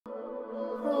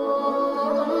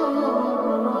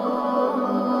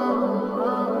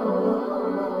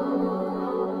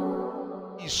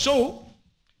So,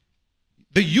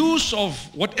 the use of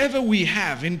whatever we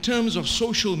have in terms of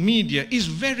social media is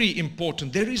very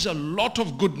important. There is a lot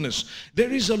of goodness.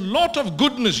 There is a lot of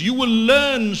goodness. You will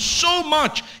learn so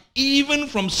much, even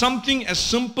from something as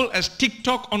simple as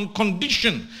TikTok, on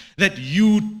condition that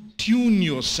you tune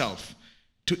yourself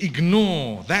to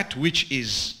ignore that which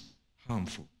is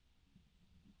harmful.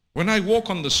 When I walk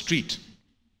on the streets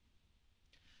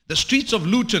of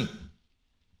Luton,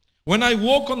 when I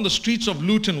walk on the streets of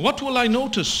Luton, what will I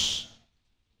notice?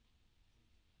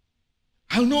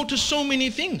 I'll notice so many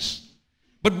things.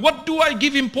 But what do I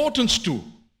give importance to?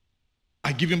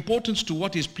 I give importance to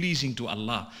what is pleasing to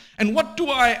Allah. And what do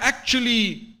I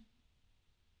actually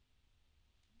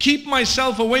keep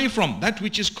myself away from? That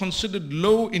which is considered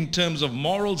low in terms of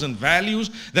morals and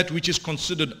values, that which is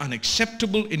considered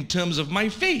unacceptable in terms of my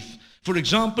faith. For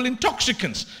example,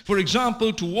 intoxicants. For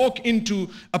example, to walk into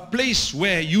a place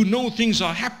where you know things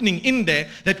are happening in there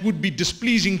that would be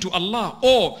displeasing to Allah.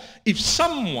 Or if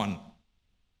someone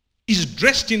is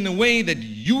dressed in a way that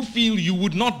you feel you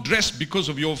would not dress because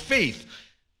of your faith,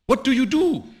 what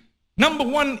do? Number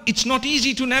one, it's not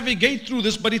easy to navigate through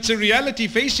this, but it's a reality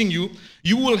facing you.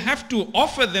 You will have to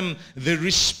offer them the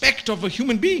respect of a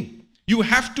human being. You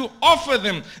have to offer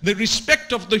them the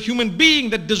respect of the human being.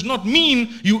 That does not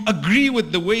mean you agree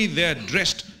with the way they're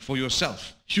dressed for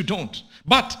yourself. You don't.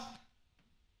 But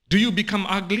do you become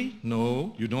ugly?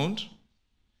 No, you don't.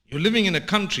 You're living in a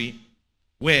country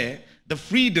where the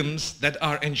freedoms that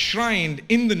are enshrined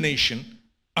in the nation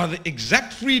are the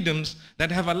exact freedoms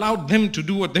that have allowed them to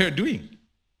do what they're doing,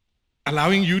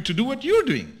 allowing you to do what you're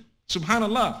doing.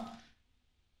 Subhanallah.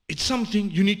 It's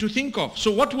something you need to think of.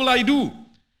 So what will I do?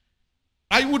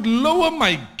 I would lower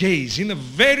my gaze in a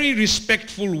very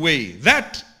respectful way.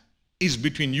 That is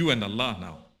between you and Allah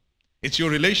now. It's your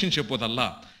relationship with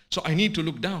Allah. So I need to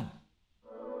look down.